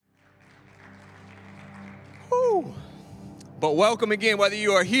Woo. But welcome again, whether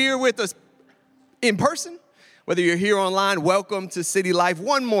you are here with us in person, whether you're here online, welcome to City Life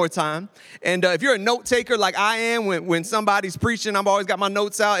one more time. And if you're a note taker like I am, when somebody's preaching, I've always got my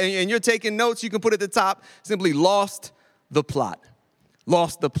notes out, and you're taking notes, you can put at the top, simply lost the plot.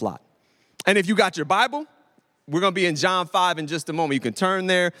 Lost the plot. And if you got your Bible, we're going to be in John 5 in just a moment. You can turn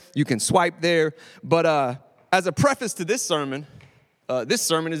there, you can swipe there. But as a preface to this sermon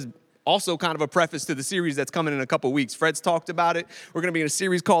is also kind of a preface to the series that's coming in a couple weeks. Fred's talked about it. We're going to be in a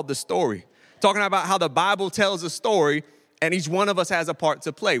series called The Story, talking about how the Bible tells a story, and each one of us has a part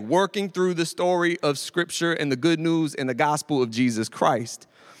to play, working through the story of Scripture and the good news and the gospel of Jesus Christ.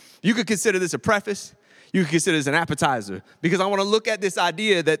 You could consider this a preface. You could consider this an appetizer, because I want to look at this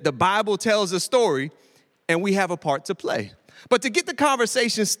idea that the Bible tells a story, and we have a part to play. But to get the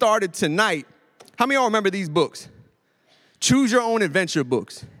conversation started tonight, how many of y'all remember these books? Choose Your Own Adventure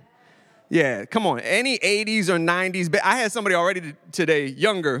books. Yeah, come on. Any 80s or 90s. I had somebody already today,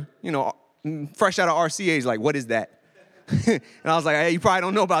 younger, fresh out of RC age, like, what is that? And I was like, hey, you probably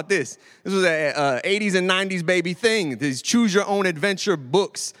don't know about this. This was a 80s and 90s baby thing, these Choose Your Own Adventure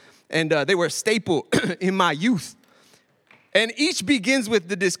books. And they were a staple in my youth. And each begins with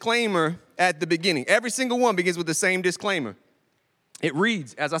the disclaimer at the beginning. Every single one begins with the same disclaimer. It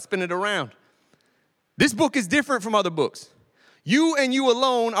reads, as I spin it around, this book is different from other books. You and you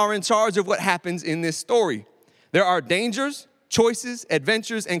alone are in charge of what happens in this story. There are dangers, choices,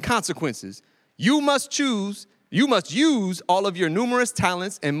 adventures, and consequences. You must use all of your numerous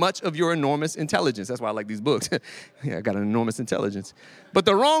talents and much of your enormous intelligence. That's why I like these books. Yeah, I got an enormous intelligence. But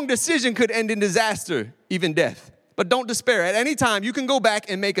the wrong decision could end in disaster, even death. But don't despair. At any time, you can go back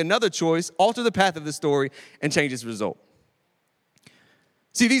and make another choice, alter the path of the story, and change its result.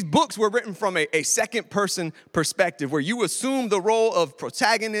 See, these books were written from a second-person perspective where you assume the role of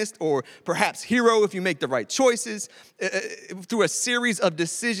protagonist or perhaps hero if you make the right choices through a series of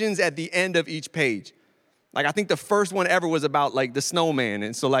decisions at the end of each page. Like, I think the first one ever was about, like, the snowman.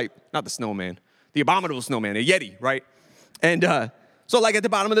 And so, like, not the snowman, the abominable snowman, a Yeti, right? And so, like, at the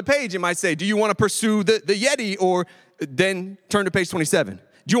bottom of the page, it might say, do you want to pursue the Yeti, or then turn to page 27?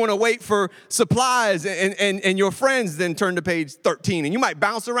 Do you want to wait for supplies and your friends, then turn to page 13? And you might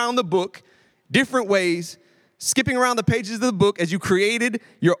bounce around the book different ways, skipping around the pages of the book as you created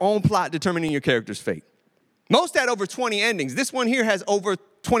your own plot determining your character's fate. Most had over 20 endings. This one here has over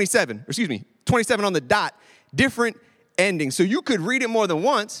 27 on the dot, different endings. So you could read it more than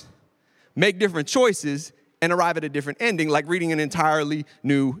once, make different choices, and arrive at a different ending, like reading an entirely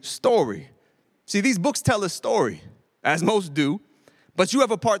new story. See, these books tell a story, as most do, but you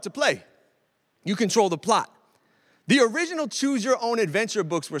have a part to play. You control the plot. The original Choose Your Own Adventure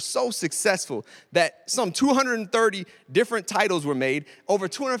books were so successful that some 230 different titles were made. Over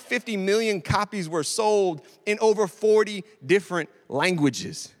 250 million copies were sold in over 40 different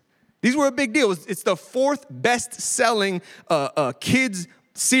languages. These were a big deal. It's the fourth best-selling kids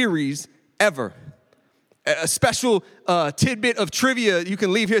series ever. A special tidbit of trivia you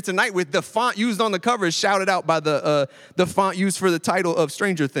can leave here tonight with: the font used on the cover is shouted out by the font used for the title of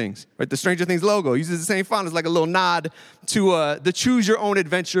Stranger Things. Right, the Stranger Things logo uses the same font. It's like a little nod to the Choose Your Own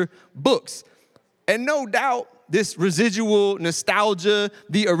Adventure books. And no doubt, this residual nostalgia,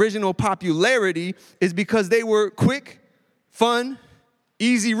 the original popularity, is because they were quick, fun,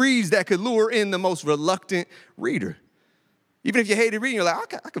 easy reads that could lure in the most reluctant reader. Even if you hated reading, you're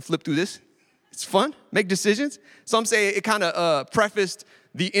like, I could flip through this. It's fun, make decisions. Some say it kind of prefaced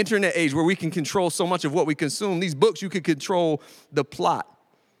the internet age where we can control so much of what we consume. These books, you could control the plot.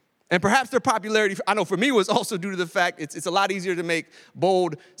 And perhaps their popularity, I know for me, was also due to the fact it's a lot easier to make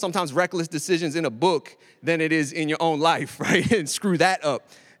bold, sometimes reckless decisions in a book than it is in your own life, right? And screw that up.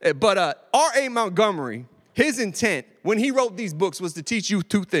 But R.A. Montgomery, his intent when he wrote these books was to teach you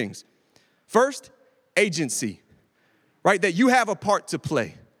two things. First, agency, right? That you have a part to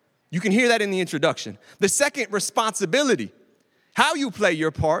play. You can hear that in the introduction. The second, responsibility. How you play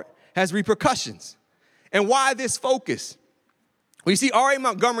your part has repercussions. And why this focus? Well, you see, R.A.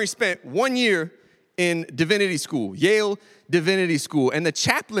 Montgomery spent 1 year in divinity school, Yale Divinity School. And the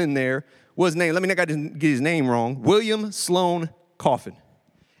chaplain there was named, let me not get his name wrong, William Sloane Coffin.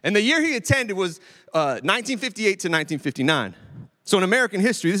 And the year he attended was 1958 to 1959. So in American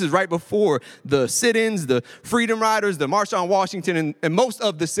history, this is right before the sit-ins, the Freedom Riders, the March on Washington, and most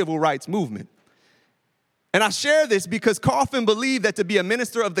of the civil rights movement. And I share this because Coffin believed that to be a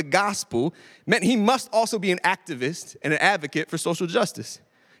minister of the gospel meant he must also be an activist and an advocate for social justice.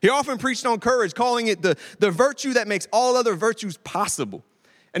 He often preached on courage, calling it the virtue that makes all other virtues possible.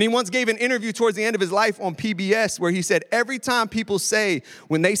 And he once gave an interview towards the end of his life on PBS where he said, every time people say,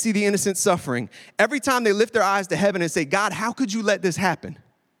 when they see the innocent suffering, every time they lift their eyes to heaven and say, God, how could you let this happen?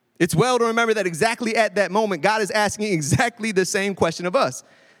 It's well to remember that exactly at that moment, God is asking exactly the same question of us.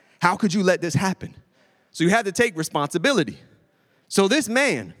 How could you let this happen? So you had to take responsibility. So this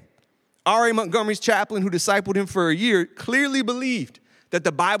man, R.A. Montgomery's chaplain who discipled him for a year, clearly believed that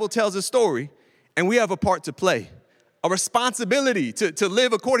the Bible tells a story and we have a part to play, a responsibility to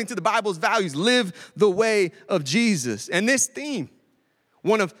live according to the Bible's values, live the way of Jesus. And this theme,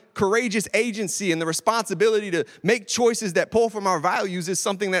 one of courageous agency and the responsibility to make choices that pull from our values, is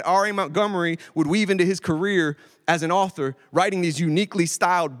something that R.A. Montgomery would weave into his career as an author, writing these uniquely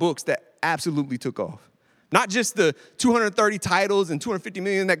styled books that absolutely took off. Not just the 230 titles and 250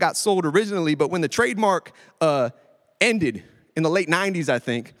 million that got sold originally, but when the trademark ended in the late 90s, I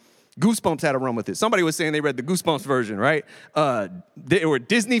think, Goosebumps had a run with it. Somebody was saying they read the Goosebumps version, right? There were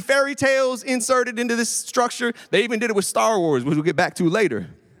Disney fairy tales inserted into this structure. They even did it with Star Wars, which we'll get back to later.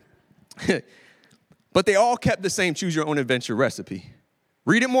 But they all kept the same choose your own adventure recipe.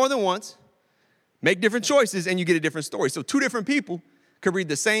 Read it more than once, make different choices, and you get a different story. So two different people could read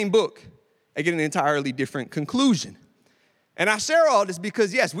the same book and get an entirely different conclusion. And I share all this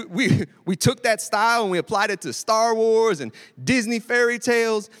because, yes, we took that style and we applied it to Star Wars and Disney fairy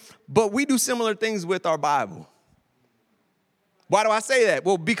tales, but we do similar things with our Bible. Why do I say that?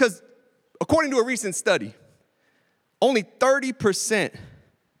 Well, because according to a recent study, only 30%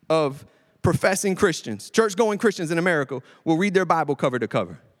 of professing Christians, church-going Christians in America, will read their Bible cover to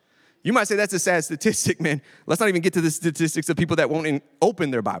cover. You might say that's a sad statistic, man. Let's not even get to the statistics of people that won't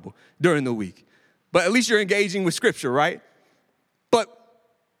open their Bible during the week. But at least you're engaging with Scripture, right? But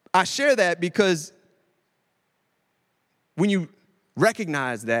I share that because when you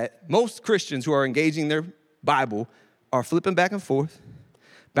recognize that most Christians who are engaging their Bible are flipping back and forth,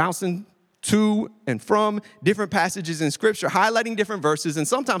 bouncing to and from different passages in Scripture, highlighting different verses, and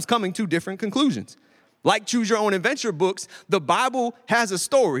sometimes coming to different conclusions. Like Choose Your Own Adventure books, the Bible has a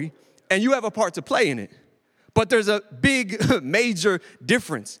story, and you have a part to play in it. But there's a big, major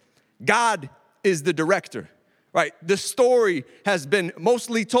difference. God is the director. Right, the story has been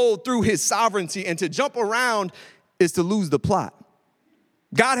mostly told through his sovereignty, and to jump around is to lose the plot.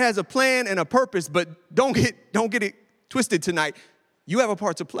 God has a plan and a purpose, but don't get it twisted tonight. You have a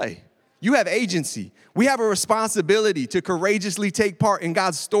part to play. You have agency. We have a responsibility to courageously take part in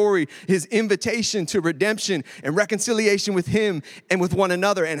God's story, his invitation to redemption and reconciliation with him and with one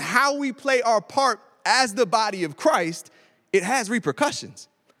another. And how we play our part as the body of Christ, it has repercussions.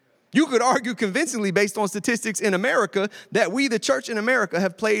 You could argue convincingly based on statistics in America that we, the church in America,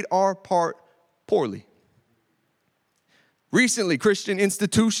 have played our part poorly. Recently, Christian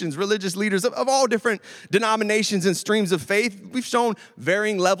institutions, religious leaders of all different denominations and streams of faith, we've shown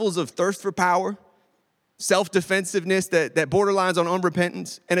varying levels of thirst for power, self-defensiveness that borderlines on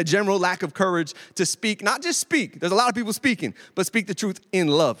unrepentance, and a general lack of courage to speak, not just speak, there's a lot of people speaking, but speak the truth in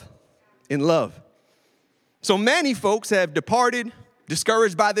love, in love. So many folks have departed,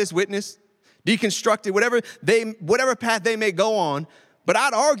 discouraged by this witness, deconstructed, whatever path they may go on. But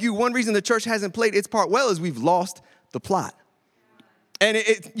I'd argue one reason the church hasn't played its part well is we've lost the plot. And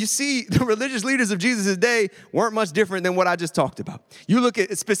you see, the religious leaders of Jesus' day weren't much different than what I just talked about. You look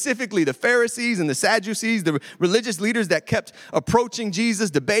at specifically the Pharisees and the Sadducees, the religious leaders that kept approaching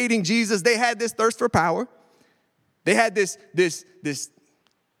Jesus, debating Jesus. They had this thirst for power. They had this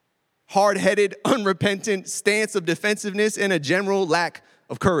hard-headed, unrepentant stance of defensiveness and a general lack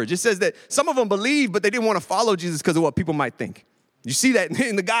of courage. It says that some of them believed, but they didn't want to follow Jesus because of what people might think. You see that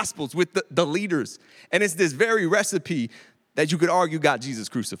in the Gospels with the leaders. And it's this very recipe that you could argue got Jesus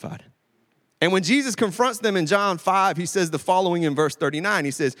crucified. And when Jesus confronts them in John 5, he says the following in verse 39.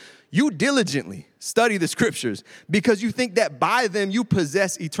 He says, "You diligently study the Scriptures because you think that by them you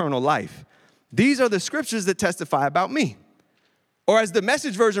possess eternal life. These are the Scriptures that testify about me." Or as the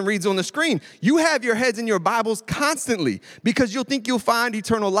Message version reads on the screen, you have your heads in your Bibles constantly because you'll think you'll find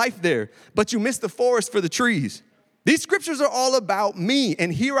eternal life there, but you miss the forest for the trees. These scriptures are all about me,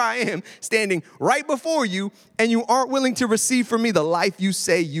 and here I am standing right before you, and you aren't willing to receive from me the life you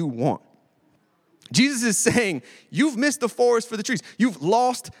say you want. Jesus is saying, you've missed the forest for the trees. You've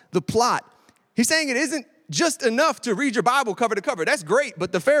lost the plot. He's saying it isn't just enough to read your Bible cover to cover. That's great,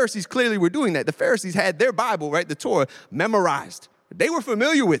 but the Pharisees clearly were doing that. The Pharisees had their Bible, right, the Torah, memorized. They were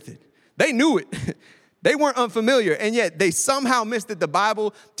familiar with it. They knew it. They weren't unfamiliar, and yet they somehow missed that the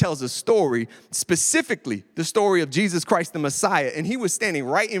Bible tells a story, specifically the story of Jesus Christ, the Messiah, and he was standing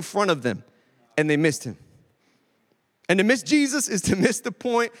right in front of them, and they missed him. And to miss Jesus is to miss the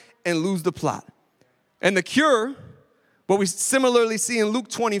point and lose the plot. And the cure But we similarly see in Luke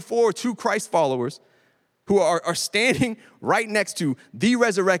 24 two Christ followers who are standing right next to the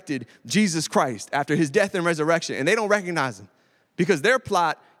resurrected Jesus Christ after his death and resurrection, and they don't recognize him because their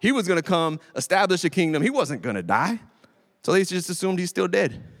plot, he was going to come, establish a kingdom. He wasn't going to die. So they just assumed he's still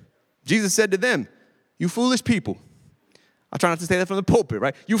dead. Jesus said to them, you foolish people. I try not to say that from the pulpit,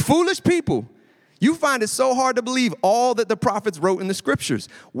 right? You foolish people. You find it so hard to believe all that the prophets wrote in the scriptures.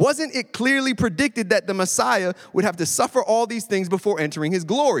 Wasn't it clearly predicted that the Messiah would have to suffer all these things before entering his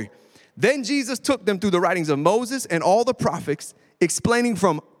glory? Then Jesus took them through the writings of Moses and all the prophets, explaining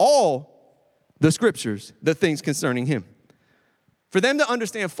from all the scriptures the things concerning him. For them to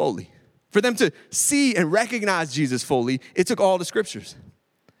understand fully, for them to see and recognize Jesus fully, it took all the scriptures.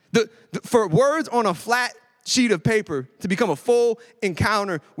 For words on a flat sheet of paper to become a full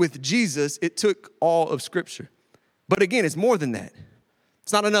encounter with Jesus, it took all of Scripture. But again, it's more than that.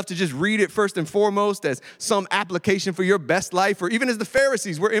 It's not enough to just read it first and foremost as some application for your best life, or even as the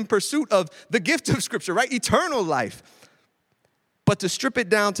Pharisees were in pursuit of the gift of Scripture, right? Eternal life. But to strip it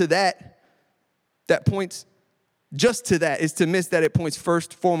down to that points just to that is to miss that it points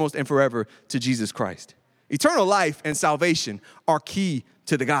first, foremost, and forever to Jesus Christ. Eternal life and salvation are key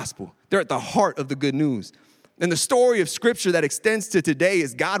to the gospel. They're at the heart of the good news. And the story of Scripture that extends to today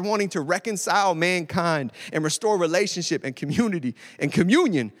is God wanting to reconcile mankind and restore relationship and community and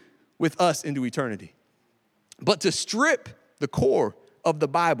communion with us into eternity. But to strip the core of the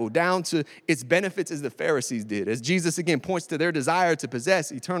Bible down to its benefits as the Pharisees did, as Jesus again points to their desire to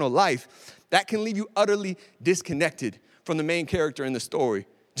possess eternal life, that can leave you utterly disconnected from the main character in the story,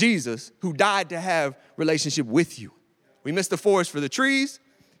 Jesus, who died to have relationship with you. We miss the forest for the trees,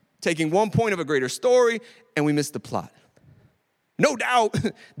 taking one point of a greater story, and we miss the plot. No doubt,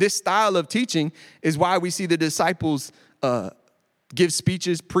 this style of teaching is why we see the disciples give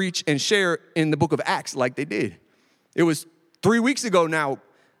speeches, preach, and share in the book of Acts like they did. It was 3 weeks ago now,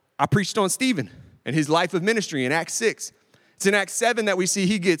 I preached on Stephen and his life of ministry in Acts 6. It's in Acts 7 that we see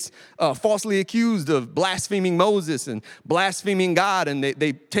he gets falsely accused of blaspheming Moses and blaspheming God, and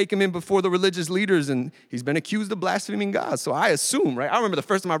they take him in before the religious leaders, and he's been accused of blaspheming God. So I assume, right? I remember the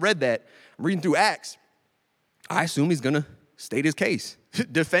first time I read that, I'm reading through Acts, I assume he's going to state his case,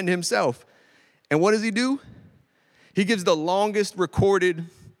 defend himself. And what does he do? He gives the longest recorded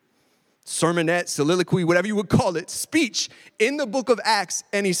sermonette, soliloquy, whatever you would call it, speech in the book of Acts.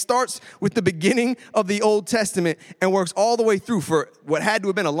 And he starts with the beginning of the Old Testament and works all the way through for what had to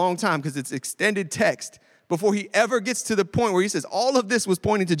have been a long time because it's extended text before he ever gets to the point where he says, all of this was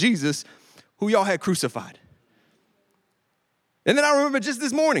pointing to Jesus, who y'all had crucified. And then I remember just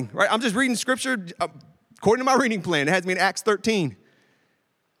this morning, right? I'm just reading scripture according to my reading plan. It has me in Acts 13.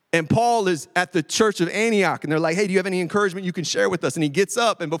 And Paul is at the church of Antioch, and they're like, hey, do you have any encouragement you can share with us? And he gets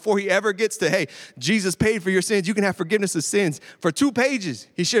up, and before he ever gets to, hey, Jesus paid for your sins, you can have forgiveness of sins, for 2 pages,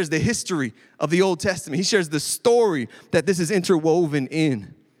 he shares the history of the Old Testament. He shares the story that this is interwoven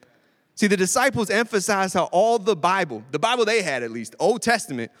in. See, the disciples emphasize how all the Bible they had at least, Old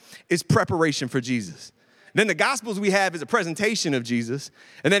Testament, is preparation for Jesus. Then the Gospels we have is a presentation of Jesus,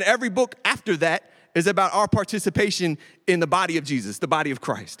 and then every book after that is about our participation in the body of Jesus, the body of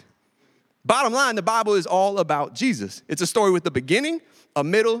Christ. Bottom line, the Bible is all about Jesus. It's a story with a beginning, a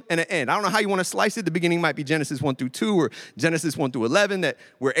middle, and an end. I don't know how you want to slice it. The beginning might be Genesis 1 through 2 or Genesis 1 through 11,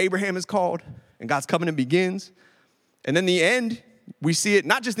 where Abraham is called and God's covenant begins. And then the end, we see it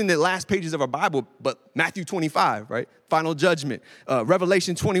not just in the last pages of our Bible, but Matthew 25, right? Final judgment.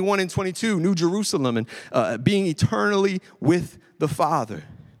 Revelation 21 and 22, New Jerusalem, and being eternally with the Father.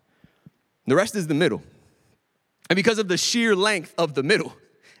 The rest is the middle. And because of the sheer length of the middle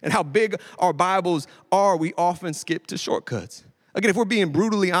and how big our Bibles are, we often skip to shortcuts. Again, if we're being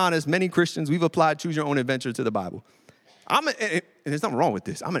brutally honest, many Christians, we've applied choose your own adventure to the Bible. And there's nothing wrong with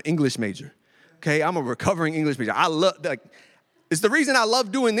this. I'm an English major, okay? I'm a recovering English major. It's the reason I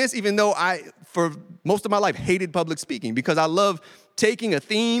love doing this, even though I, for most of my life, hated public speaking, because I love taking a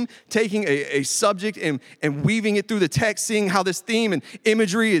theme, taking a subject and weaving it through the text, seeing how this theme and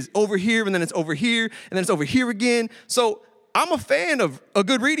imagery is over here, and then it's over here, and then it's over here again. So I'm a fan of a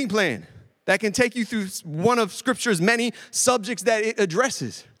good reading plan that can take you through one of Scripture's many subjects that it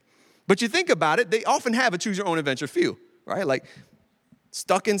addresses. But you think about it, they often have a choose-your-own-adventure feel, right? Like,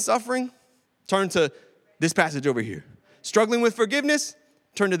 stuck in suffering, turn to this passage over here. Struggling with forgiveness,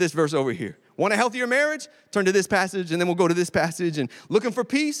 turn to this verse over here. Want a healthier marriage? Turn to this passage, and then we'll go to this passage. And looking for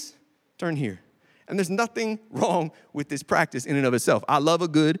peace? Turn here. And there's nothing wrong with this practice in and of itself. I love a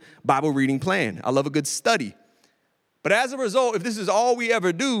good Bible reading plan. I love a good study. But as a result, if this is all we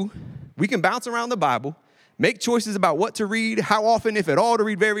ever do, we can bounce around the Bible, make choices about what to read, how often, if at all, to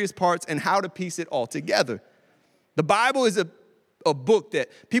read various parts, and how to piece it all together. The Bible is a book that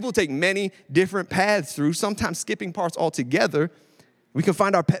people take many different paths through, sometimes skipping parts altogether. We can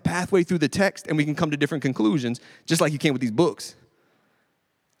find our pathway through the text, and we can come to different conclusions, just like you can with these books.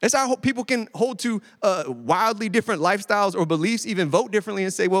 That's how people can hold to wildly different lifestyles or beliefs, even vote differently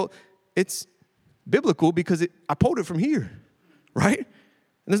and say, well, it's biblical because I pulled it from here, right? And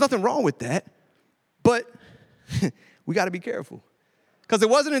there's nothing wrong with that, but we got to be careful. Because it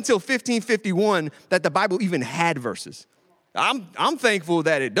wasn't until 1551 that the Bible even had verses. I'm thankful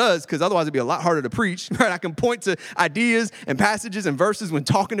that it does, because otherwise it'd be a lot harder to preach, right? I can point to ideas and passages and verses when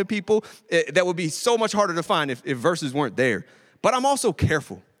talking to people that would be so much harder to find if verses weren't there. But I'm also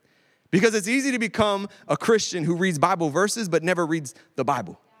careful, because it's easy to become a Christian who reads Bible verses but never reads the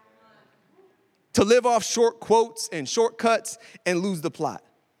Bible. To live off short quotes and shortcuts and lose the plot.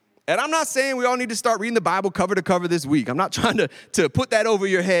 And I'm not saying we all need to start reading the Bible cover to cover this week. I'm not trying to put that over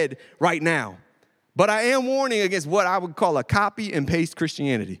your head right now. But I am warning against what I would call a copy and paste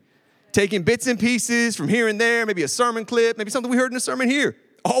Christianity. Taking bits and pieces from here and there, maybe a sermon clip, maybe something we heard in a sermon here.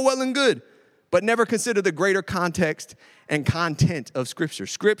 All well and good. But never consider the greater context and content of Scripture.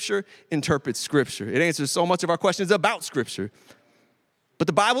 Scripture interprets Scripture. It answers so much of our questions about Scripture. But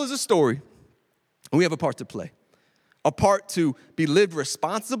the Bible is a story, and we have a part to play. A part to be lived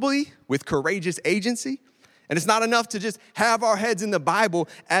responsibly with courageous agency. And it's not enough to just have our heads in the Bible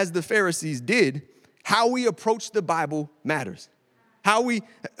as the Pharisees did. How we approach the Bible matters. How we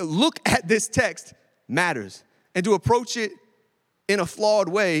look at this text matters. And to approach it in a flawed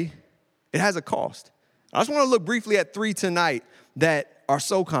way, it has a cost. I just want to look briefly at 3 tonight that are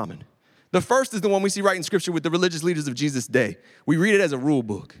so common. The first is the one we see right in Scripture with the religious leaders of Jesus' day. We read it as a rule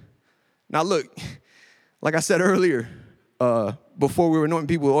book. Now look, like I said earlier, before we were anointing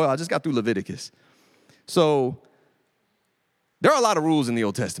people with oil, I just got through Leviticus. So there are a lot of rules in the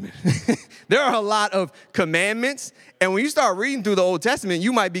Old Testament. There are a lot of commandments. And when you start reading through the Old Testament,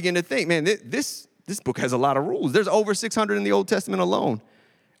 you might begin to think, man, this book has a lot of rules. There's over 600 in the Old Testament alone.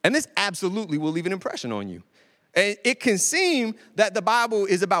 And this absolutely will leave an impression on you. And it can seem that the Bible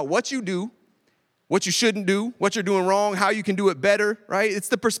is about what you do, what you shouldn't do, what you're doing wrong, how you can do it better, right? It's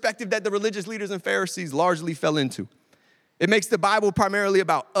the perspective that the religious leaders and Pharisees largely fell into. It makes the Bible primarily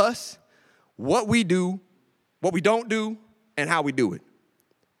about us, what we do, what we don't do, and how we do it.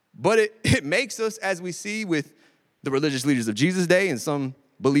 But it makes us, as we see with the religious leaders of Jesus' day and some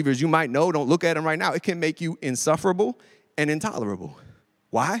believers you might know, don't look at them right now, it can make you insufferable and intolerable.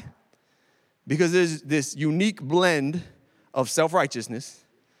 Why? Because there's this unique blend of self-righteousness,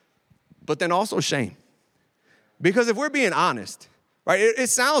 but then also shame. Because if we're being honest, right, it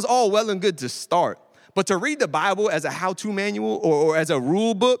sounds all well and good to start, but to read the Bible as a how-to manual or as a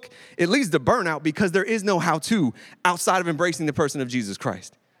rule book, it leads to burnout because there is no how-to outside of embracing the person of Jesus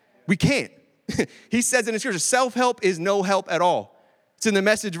Christ. We can't. He says in the Scripture, self-help is no help at all. It's in the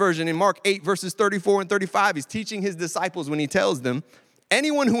Message version in Mark 8, verses 34 and 35. He's teaching his disciples when he tells them,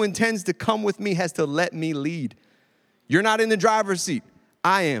 anyone who intends to come with me has to let me lead. You're not in the driver's seat.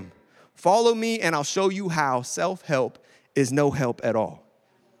 I am. Follow me and I'll show you how self-help is no help at all.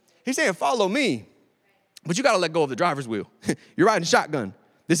 He's saying, follow me, but you got to let go of the driver's wheel. You're riding shotgun.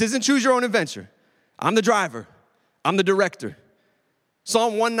 This isn't choose your own adventure. I'm the driver. I'm the director.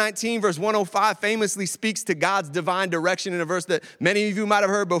 Psalm 119, verse 105 famously speaks to God's divine direction in a verse that many of you might have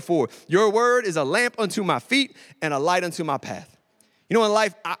heard before. Your word is a lamp unto my feet and a light unto my path. You know, in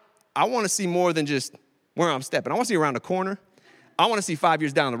life, I want to see more than just where I'm stepping. I want to see around the corner. I want to see 5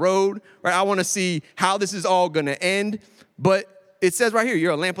 years down the road, right? I want to see how this is all going to end. But it says right here,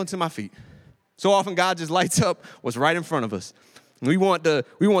 you're a lamp unto my feet. So often God just lights up what's right in front of us. We want the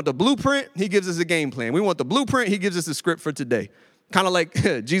blueprint, he gives us a game plan. We want the blueprint, he gives us a script for today. Kind of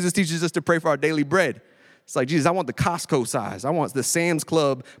like Jesus teaches us to pray for our daily bread. It's like, Jesus, I want the Costco size. I want the Sam's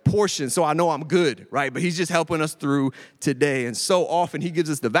Club portion so I know I'm good, right? But he's just helping us through today. And so often he gives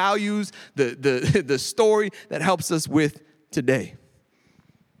us the values, the story that helps us with today.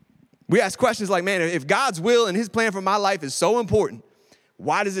 We ask questions like, man, if God's will and his plan for my life is so important,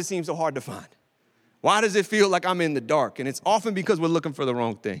 why does it seem so hard to find? Why does it feel like I'm in the dark? And it's often because we're looking for the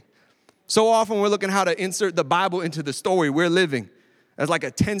wrong thing. So often we're looking how to insert the Bible into the story we're living as like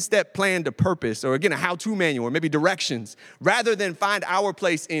a 10-step plan to purpose, or again, a how-to manual, or maybe directions, rather than find our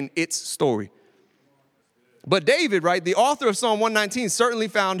place in its story. But David, right, the author of Psalm 119, certainly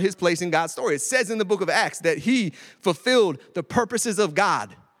found his place in God's story. It says in the book of Acts that he fulfilled the purposes of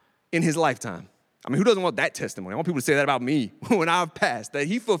God in his lifetime. I mean, who doesn't want that testimony? I want people to say that about me when I've passed, that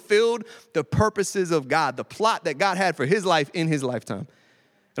he fulfilled the purposes of God, the plot that God had for his life in his lifetime.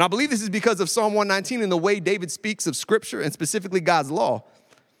 And I believe this is because of Psalm 119 and the way David speaks of Scripture and specifically God's law.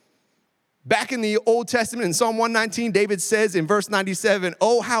 Back in the Old Testament, in Psalm 119, David says in verse 97,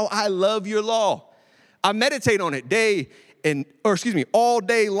 "Oh, how I love your law. I meditate on it all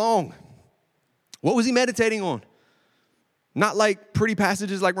day long." What was he meditating on? Not like pretty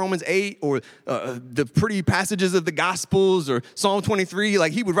passages like Romans 8 or the pretty passages of the Gospels or Psalm 23.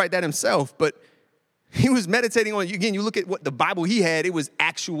 Like he would write that himself, but he was meditating on, again, you look at what the Bible he had, it was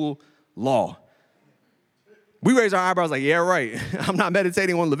actual law. We raise our eyebrows like, yeah, right. I'm not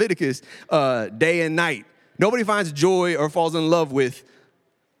meditating on Leviticus day and night. Nobody finds joy or falls in love with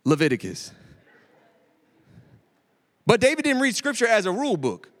Leviticus. But David didn't read scripture as a rule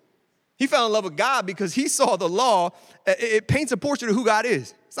book. He fell in love with God because he saw the law. It paints a portrait of who God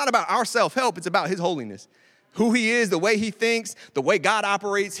is. It's not about our self-help. It's about his holiness. Who he is, the way he thinks, the way God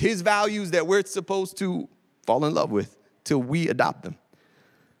operates, his values that we're supposed to fall in love with till we adopt them.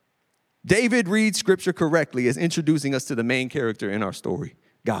 David reads scripture correctly as introducing us to the main character in our story,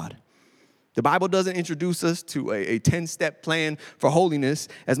 God. The Bible doesn't introduce us to a 10-step plan for holiness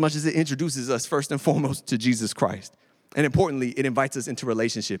as much as it introduces us first and foremost to Jesus Christ. And importantly, it invites us into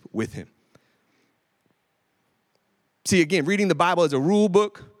relationship with him. See, again, reading the Bible as a rule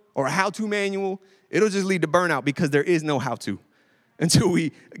book or a how-to manual, it'll just lead to burnout because there is no how-to until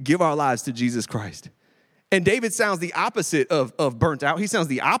we give our lives to Jesus Christ. And David sounds the opposite of burnt out. He sounds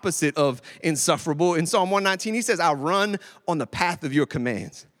the opposite of insufferable. In Psalm 119, he says, "I run on the path of your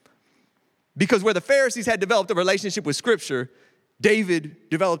commands." Because where the Pharisees had developed a relationship with Scripture, David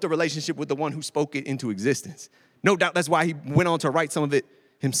developed a relationship with the one who spoke it into existence. No doubt that's why he went on to write some of it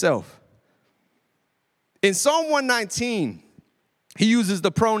himself. In Psalm 119, he uses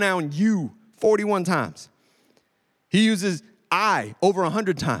the pronoun you 41 times. He uses I over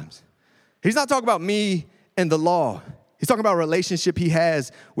 100 times. He's not talking about me and the law. He's talking about a relationship he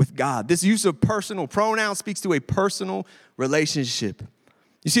has with God. This use of personal pronouns speaks to a personal relationship.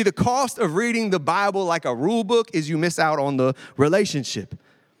 You see, the cost of reading the Bible like a rule book is you miss out on the relationship.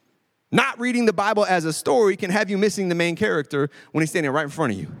 Not reading the Bible as a story can have you missing the main character when he's standing right in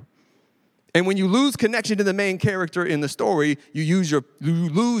front of you. And when you lose connection to the main character in the story, you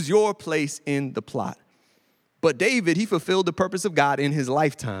lose your place in the plot. But David, he fulfilled the purpose of God in his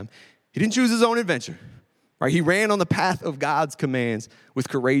lifetime. He didn't choose his own adventure, right? He ran on the path of God's commands with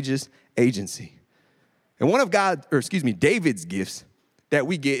courageous agency. And one of David's gifts that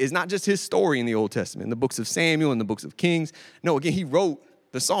we get is not just his story in the Old Testament, in the books of Samuel and the books of Kings. No, again, he wrote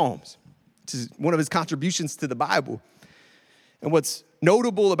the Psalms, which is one of his contributions to the Bible. And what's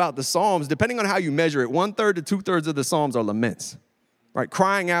notable about the Psalms, depending on how you measure it, 1/3 to 2/3 of the Psalms are laments, right?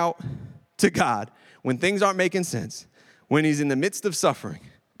 Crying out to God when things aren't making sense, when he's in the midst of suffering,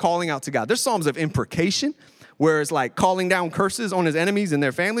 calling out to God. There's Psalms of imprecation, where it's like calling down curses on his enemies and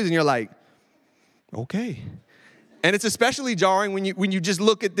their families, and you're like, okay. And it's especially jarring when you just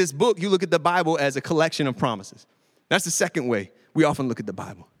look at this book, you look at the Bible as a collection of promises. That's the second way we often look at the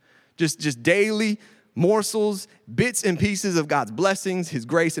Bible. Just daily morsels, bits and pieces of God's blessings, his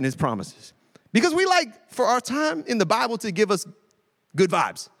grace, and his promises. Because we like, for our time in the Bible, to give us good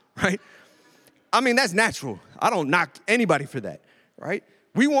vibes, right? I mean, that's natural. I don't knock anybody for that, right?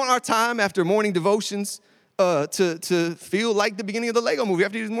 We want our time after morning devotions to feel like the beginning of the Lego movie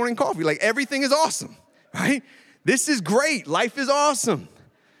after his morning coffee. Like, everything is awesome, right? This is great. Life is awesome.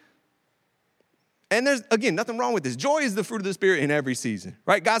 And there's, again, nothing wrong with this. Joy is the fruit of the Spirit in every season,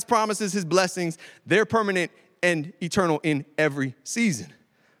 right? God's promises, his blessings, they're permanent and eternal in every season.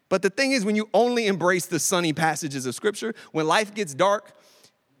 But the thing is, when you only embrace the sunny passages of Scripture, when life gets dark,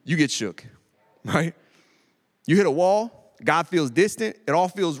 you get shook, right? You hit a wall, God feels distant, it all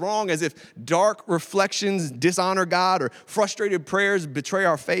feels wrong, as if dark reflections dishonor God or frustrated prayers betray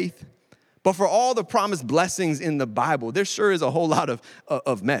our faith. But for all the promised blessings in the Bible, there sure is a whole lot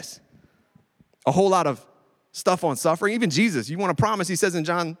of mess. A whole lot of stuff on suffering. Even Jesus, you want a promise, he says in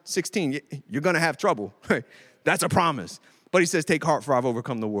John 16, you're going to have trouble. That's a promise. But he says, take heart, for I've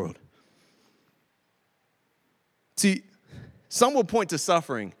overcome the world. See, some will point to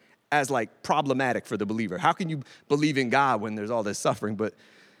suffering as like problematic for the believer. How can you believe in God when there's all this suffering? But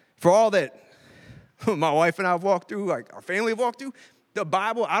for all that my wife and I have walked through, like our family have walked through, the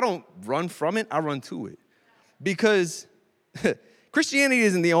Bible, I don't run from it, I run to it. Because Christianity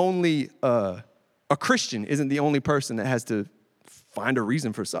isn't the only, a Christian isn't the only person that has to find a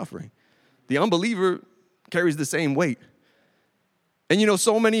reason for suffering. The unbeliever carries the same weight. And you know,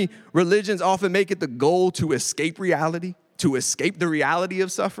 so many religions often make it the goal to escape reality, to escape the reality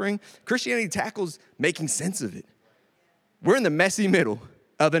of suffering. Christianity tackles making sense of it. We're in the messy middle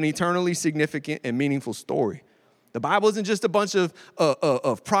of an eternally significant and meaningful story. The Bible isn't just a bunch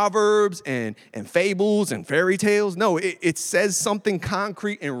of proverbs and fables and fairy tales. No, it says something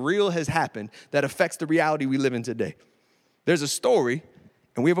concrete and real has happened that affects the reality we live in today. There's a story,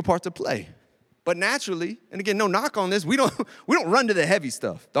 and we have a part to play. But naturally, and again, no knock on this, we don't run to the heavy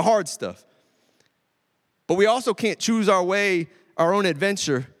stuff, the hard stuff. But we also can't choose our way, our own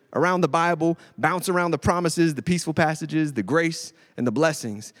adventure around the Bible, bounce around the promises, the peaceful passages, the grace, and the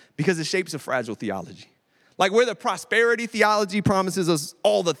blessings, because it shapes a fragile theology. Like where the prosperity theology promises us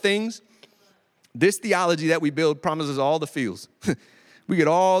all the things, this theology that we build promises all the feels. We get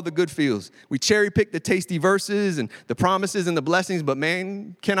all the good feels. We cherry pick the tasty verses and the promises and the blessings, but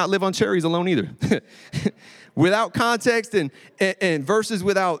man cannot live on cherries alone either. Without context and verses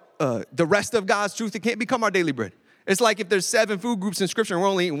without the rest of God's truth, it can't become our daily bread. It's like if there's 7 food groups in Scripture and we're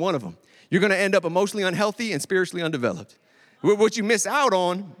only eating one of them. You're going to end up emotionally unhealthy and spiritually undeveloped. What you miss out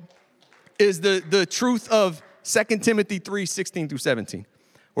on is the truth of 2 Timothy 3:16-17,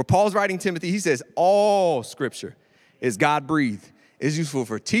 where Paul's writing Timothy. He says, all Scripture is God-breathed, is useful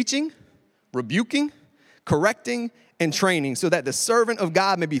for teaching, rebuking, correcting, and training, so that the servant of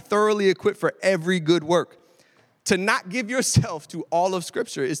God may be thoroughly equipped for every good work. To not give yourself to all of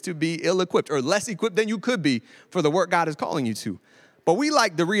Scripture is to be ill-equipped or less equipped than you could be for the work God is calling you to. But we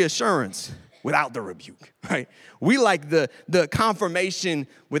like the reassurance without the rebuke, right? We like the confirmation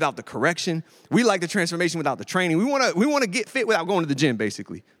without the correction. We like the transformation without the training. We want to get fit without going to the gym,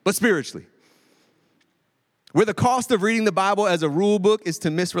 basically, but spiritually. Where the cost of reading the Bible as a rule book is to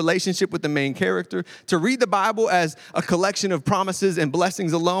miss relationship with the main character, to read the Bible as a collection of promises and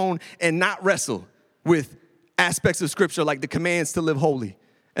blessings alone and not wrestle with aspects of Scripture like the commands to live holy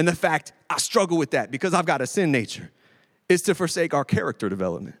and the fact I struggle with that because I've got a sin nature, is to forsake our character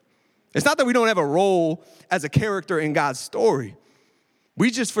development. It's not that we don't have a role as a character in God's story.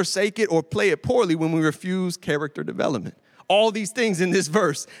 We just forsake it or play it poorly when we refuse character development. All these things in this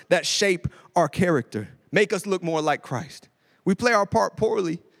verse that shape our character make us look more like Christ. We play our part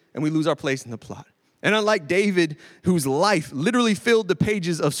poorly and we lose our place in the plot. And unlike David, whose life literally filled the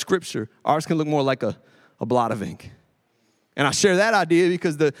pages of Scripture, ours can look more like a blot of ink. And I share that idea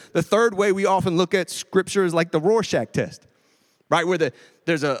because the third way we often look at Scripture is like the Rorschach test, right? Where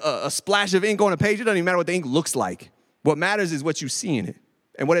there's a splash of ink on a page. It doesn't even matter what the ink looks like. What matters is what you see in it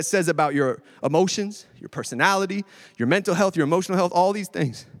and what it says about your emotions, your personality, your mental health, your emotional health, all these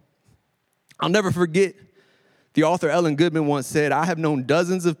things. I'll never forget the author Ellen Goodman once said, I have known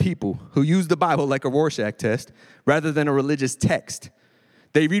dozens of people who use the Bible like a Rorschach test rather than a religious text.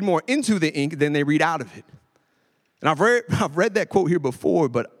 They read more into the ink than they read out of it. And I've read that quote here before,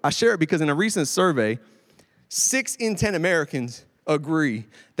 but I share it because in a recent survey, 6 in 10 Americans agree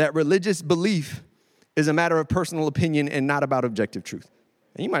that religious belief is a matter of personal opinion and not about objective truth.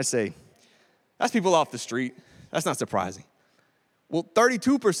 And you might say, that's people off the street. That's not surprising. Well,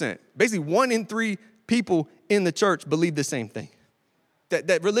 32%, basically 1 in 3 people in the church believe the same thing.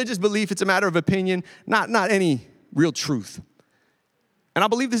 That religious belief, it's a matter of opinion, not any real truth. And I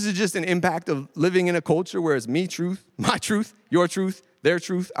believe this is just an impact of living in a culture where it's me truth, my truth, your truth, their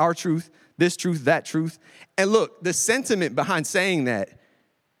truth, our truth, this truth, that truth. And look, the sentiment behind saying that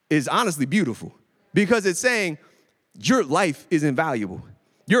is honestly beautiful because it's saying your life is invaluable.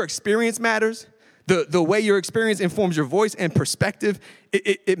 Your experience matters. The way your experience informs your voice and perspective,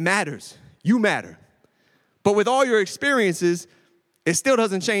 it matters. You matter. But with all your experiences, it still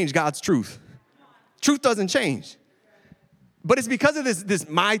doesn't change God's truth. Truth doesn't change. But it's because of this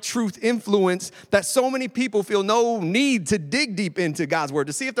my truth influence that so many people feel no need to dig deep into God's word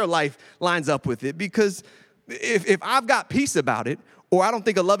to see if their life lines up with it. Because if I've got peace about it, or I don't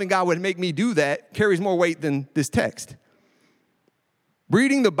think a loving God would make me do that, carries more weight than this text.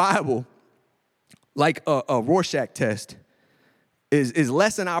 Reading the Bible like a Rorschach test is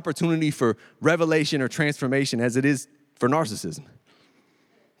less an opportunity for revelation or transformation as it is for narcissism.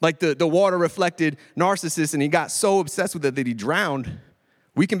 Like the water-reflected narcissist, and he got so obsessed with it that he drowned.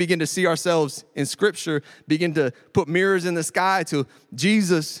 We can begin to see ourselves in Scripture, begin to put mirrors in the sky to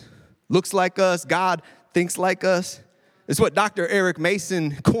Jesus looks like us, God thinks like us. It's what Dr. Eric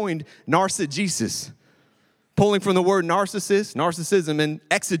Mason coined narcigesis, pulling from the word narcissism, and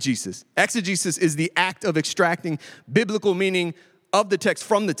exegesis. Exegesis is the act of extracting biblical meaning of the text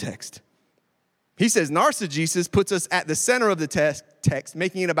from the text. He says narcigesis puts us at the center of the text,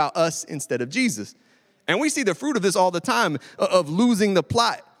 making it about us instead of Jesus. And we see the fruit of this all the time, of losing the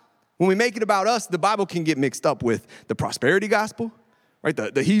plot. When we make it about us, the Bible can get mixed up with the prosperity gospel, right?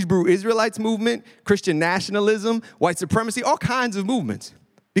 The Hebrew Israelites movement, Christian nationalism, white supremacy, all kinds of movements.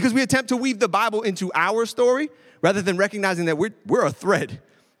 Because we attempt to weave the Bible into our story rather than recognizing that we're a thread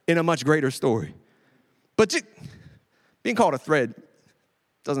in a much greater story. But Being called a thread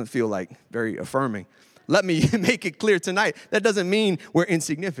doesn't feel like very affirming. Let me make it clear tonight, that doesn't mean we're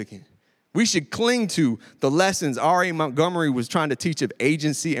insignificant. We should cling to the lessons R.A. Montgomery was trying to teach of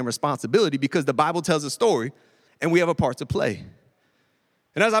agency and responsibility, because the Bible tells a story and we have a part to play.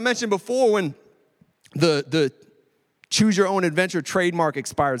 And as I mentioned before, when the choose your own adventure trademark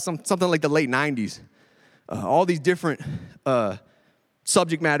expired, something like the late 90s, all these different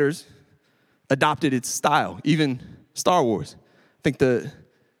subject matters adopted its style, even Star Wars. I think the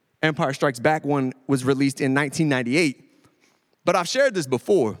Empire Strikes Back one was released in 1998. But I've shared this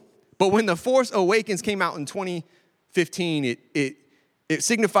before. But when The Force Awakens came out in 2015, it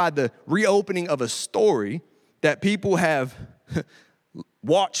signified the reopening of a story that people have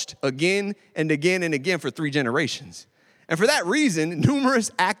watched again and again and again for 3 generations. And for that reason,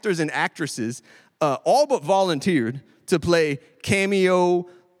 numerous actors and actresses all but volunteered to play cameo,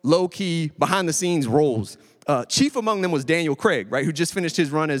 low-key, behind-the-scenes roles. Chief among them was Daniel Craig, right, who just finished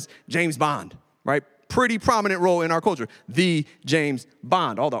his run as James Bond, right? Pretty prominent role in our culture, the James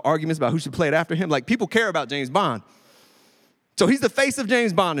Bond. All the arguments about who should play it after him, like people care about James Bond. So he's the face of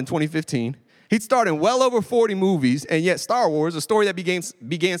James Bond in 2015. He'd starred in well over 40 movies, and yet Star Wars, a story that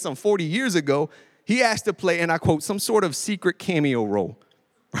began some 40 years ago, he asked to play, and I quote, some sort of secret cameo role,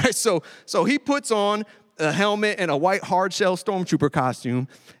 right? So he puts on a helmet and a white hard-shell stormtrooper costume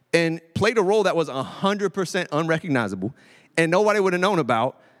and played a role that was 100% unrecognizable and nobody would have known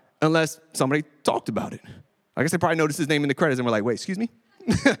about unless somebody talked about it. I guess they probably noticed his name in the credits and were like, wait, excuse me?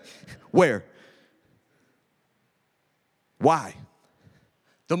 Where? Why?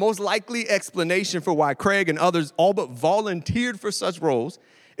 The most likely explanation for why Craig and others all but volunteered for such roles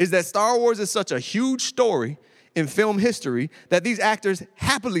is that Star Wars is such a huge story in film history that these actors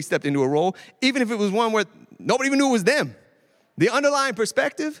happily stepped into a role, even if it was one where nobody even knew it was them. The underlying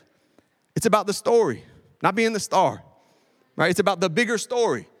perspective, it's about the story, not being the star, right? It's about the bigger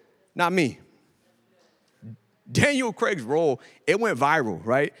story, not me. Daniel Craig's role, it went viral,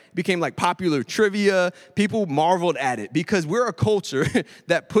 right? It became like popular trivia. People marveled at it because we're a culture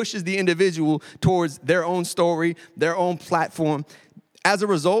that pushes the individual towards their own story, their own platform. As a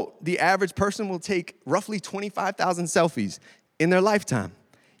result, the average person will take roughly 25,000 selfies in their lifetime.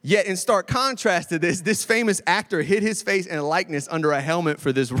 Yet in stark contrast to this famous actor hid his face and likeness under a helmet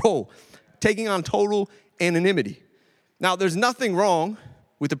for this role, taking on total anonymity. Now, there's nothing wrong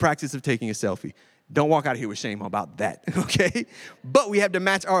with the practice of taking a selfie. Don't walk out of here with shame about that, okay? But we have to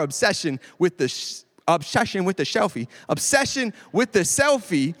match our obsession with the selfie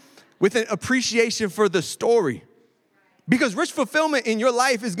with an appreciation for the story. Because rich fulfillment in your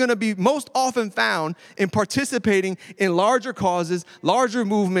life is going to be most often found in participating in larger causes, larger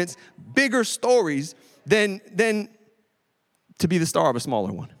movements, bigger stories than to be the star of a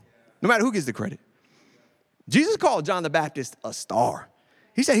smaller one. No matter who gets the credit. Jesus called John the Baptist a star.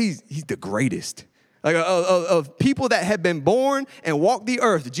 He said he's the greatest. Like of people that had been born and walked the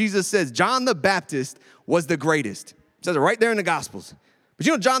earth, Jesus says John the Baptist was the greatest. It says it right there in the Gospels. But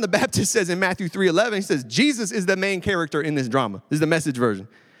you know, John the Baptist says in Matthew 3:11, he says, Jesus is the main character in this drama. This is the Message version.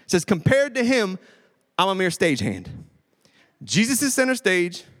 It says, compared to him, I'm a mere stagehand. Jesus is center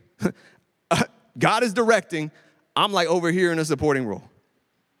stage. God is directing. I'm like over here in a supporting role.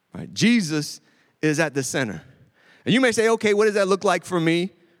 Right? Jesus is at the center. And you may say, okay, what does that look like for me?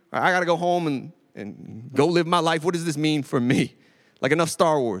 I got to go home and go live my life. What does this mean for me? Like enough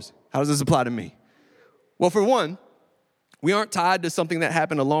Star Wars. How does this apply to me? Well, for one, we aren't tied to something that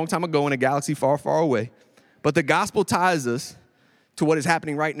happened a long time ago in a galaxy far, far away. But the gospel ties us to what is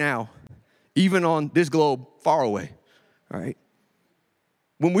happening right now, even on this globe far away. All right?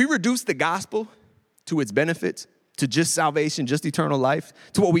 When we reduce the gospel to its benefits, to just salvation, just eternal life,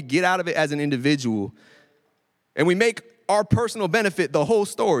 to what we get out of it as an individual, and we make our personal benefit the whole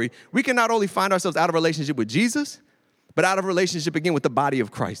story, we can not only find ourselves out of relationship with Jesus, but out of relationship again with the body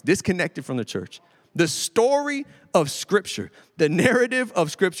of Christ, disconnected from the church. The story of Scripture, the narrative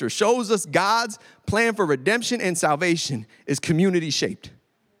of Scripture shows us God's plan for redemption and salvation is community-shaped.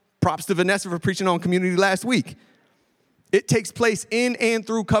 Props to Vanessa for preaching on community last week. It takes place in and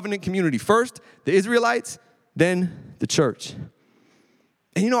through covenant community. First, the Israelites, then the church.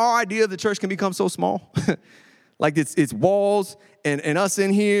 And you know, our idea of the church can become so small. Like it's walls and us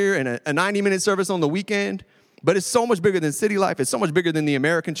in here and a 90-minute service on the weekend. But it's so much bigger than City Life. It's so much bigger than the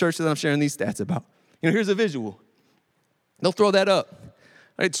American church that I'm sharing these stats about. You know, here's a visual. They'll throw that up.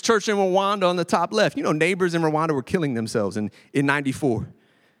 It's church in Rwanda on the top left. You know, neighbors in Rwanda were killing themselves in 94.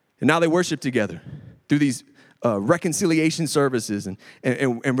 And now they worship together through these reconciliation services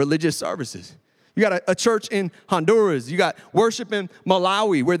and religious services. You got a church in Honduras. You got worship in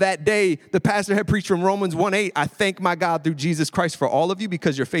Malawi, where that day the pastor had preached from Romans 1:8. I thank my God through Jesus Christ for all of you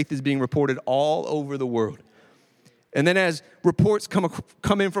because your faith is being reported all over the world. And then as reports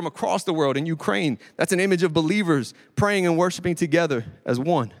come in from across the world in Ukraine, that's an image of believers praying and worshiping together as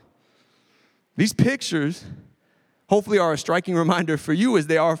one. These pictures hopefully are a striking reminder for you as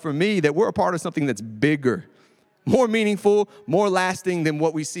they are for me that we're a part of something that's bigger, more meaningful, more lasting than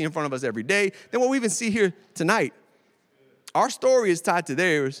what we see in front of us every day, than what we even see here tonight. Our story is tied to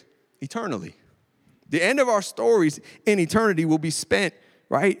theirs eternally. The end of our stories in eternity will be spent,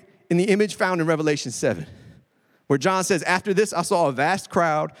 right, in the image found in Revelation 7, where John says, after this I saw a vast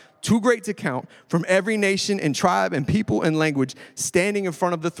crowd, too great to count, from every nation and tribe and people and language standing in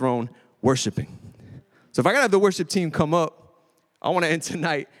front of the throne worshiping. So if I gotta have the worship team come up, I wanna end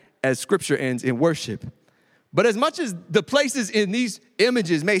tonight as Scripture ends in worship. But as much as the places in these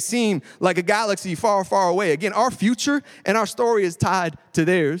images may seem like a galaxy far, far away, again, our future and our story is tied to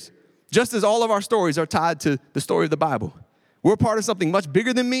theirs, just as all of our stories are tied to the story of the Bible. We're part of something much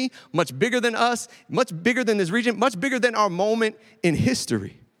bigger than me, much bigger than us, much bigger than this region, much bigger than our moment in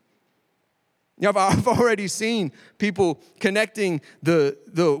history. You know, I've already seen people connecting the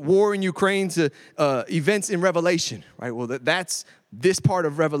war in Ukraine to events in Revelation, right? Well, that's this part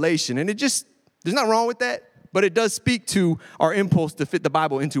of Revelation. And there's nothing wrong with that. But it does speak to our impulse to fit the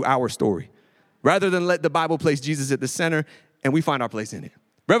Bible into our story, rather than let the Bible place Jesus at the center and we find our place in it.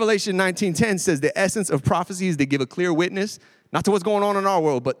 Revelation 19:10 says the essence of prophecy is to give a clear witness, not to what's going on in our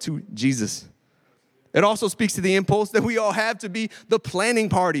world, but to Jesus. It also speaks to the impulse that we all have to be the planning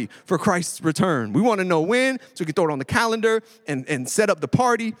party for Christ's return. We want to know when, so we can throw it on the calendar and set up the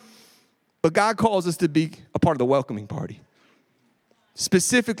party. But God calls us to be a part of the welcoming party.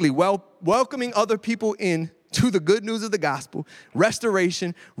 Specifically, welcoming other people in to the good news of the gospel,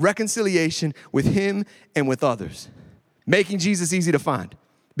 restoration, reconciliation with him and with others. Making Jesus easy to find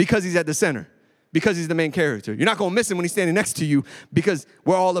because he's at the center, because he's the main character. You're not going to miss him when he's standing next to you because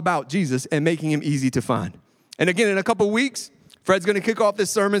we're all about Jesus and making him easy to find. And again, in a couple weeks, Fred's going to kick off this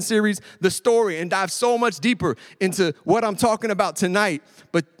sermon series, The Story, and dive so much deeper into what I'm talking about tonight.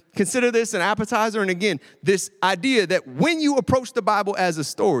 But consider this an appetizer. And again, this idea that when you approach the Bible as a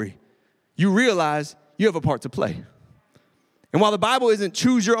story, you realize you have a part to play. And while the Bible isn't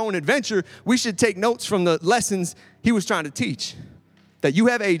choose your own adventure, we should take notes from the lessons he was trying to teach. That you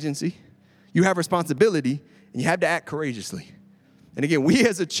have agency, you have responsibility, and you have to act courageously. And again, we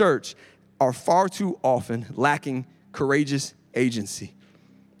as a church are far too often lacking courageous agency.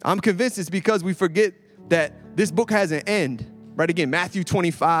 I'm convinced it's because we forget that this book has an end. Right, again, Matthew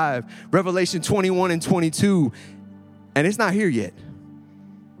 25, Revelation 21 and 22, and it's not here yet.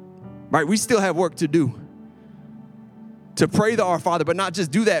 Right, we still have work to do. To pray the Our Father, but not just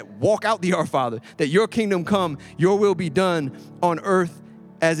do that, walk out the Our Father, that your kingdom come, your will be done on earth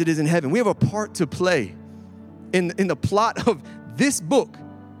as it is in heaven. We have a part to play in the plot of this book,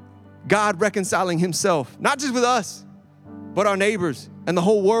 God reconciling himself, not just with us, but our neighbors and the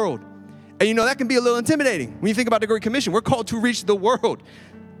whole world. And you know, that can be a little intimidating. When you think about the Great Commission, we're called to reach the world.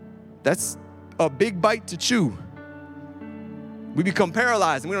 That's a big bite to chew. We become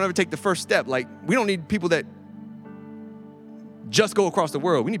paralyzed and we don't ever take the first step. Like, we don't need people that just go across the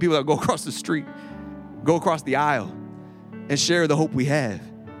world. We need people that go across the street, go across the aisle, and share the hope we have.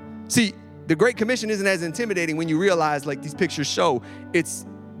 See, the Great Commission isn't as intimidating when you realize, like these pictures show, it's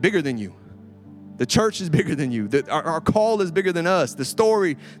bigger than you. The church is bigger than you. Our call is bigger than us. The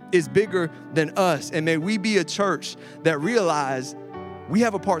story is bigger than us. And may we be a church that realize we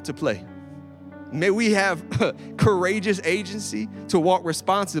have a part to play. May we have courageous agency to walk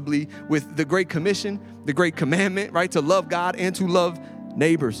responsibly with the Great Commission, the Great Commandment, right? To love God and to love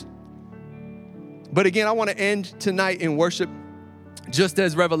neighbors. But again, I want to end tonight in worship, just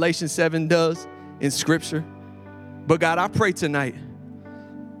as Revelation 7 does in Scripture. But God, I pray tonight,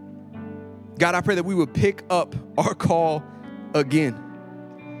 God, I pray that we would pick up our call again.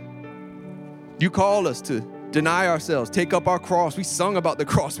 You call us to deny ourselves, take up our cross. We sung about the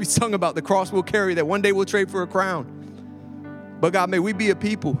cross. We sung about the cross we'll carry, that one day we'll trade for a crown. But God, may we be a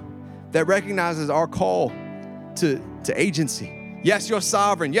people that recognizes our call to agency. Yes, you're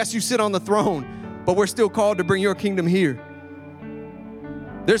sovereign. Yes, you sit on the throne, but we're still called to bring your kingdom here.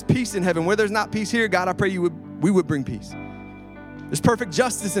 There's peace in heaven. Where there's not peace here, God, I pray we would bring peace. There's perfect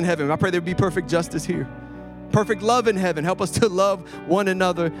justice in heaven. I pray there'd be perfect justice here. Perfect love in heaven. Help us to love one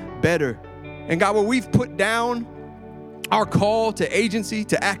another better. And God, where we've put down our call to agency,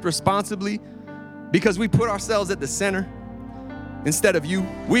 to act responsibly, because we put ourselves at the center instead of you.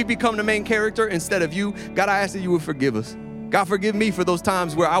 We've become the main character instead of you. God, I ask that you would forgive us. God, forgive me for those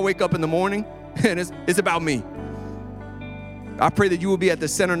times where I wake up in the morning and it's about me. I pray that you will be at the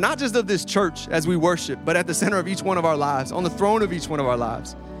center, not just of this church as we worship, but at the center of each one of our lives, on the throne of each one of our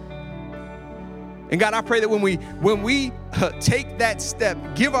lives. And God, I pray that when we take that step,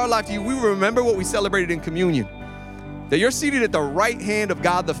 give our life to you, we will remember what we celebrated in communion, that you're seated at the right hand of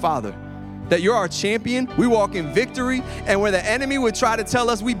God the Father, that you're our champion, we walk in victory, and where the enemy would try to tell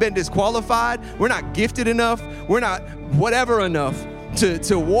us we've been disqualified, we're not gifted enough, we're not whatever enough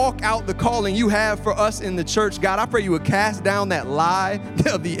to walk out the calling you have for us in the church. God, I pray you would cast down that lie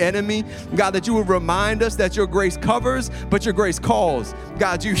of the enemy. God, that you would remind us that your grace covers, but your grace calls.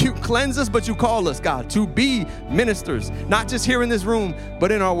 God, you cleanse us, but you call us, God, to be ministers, not just here in this room, but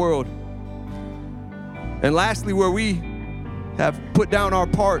in our world. And lastly, where we have put down our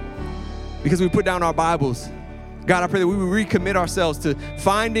part because we put down our Bibles, God, I pray that we would recommit ourselves to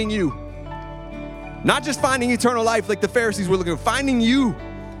finding you. Not just finding eternal life like the Pharisees were looking for, finding you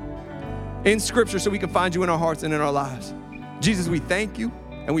in Scripture so we can find you in our hearts and in our lives. Jesus, we thank you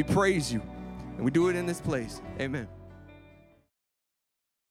and we praise you, and we do it in this place. Amen.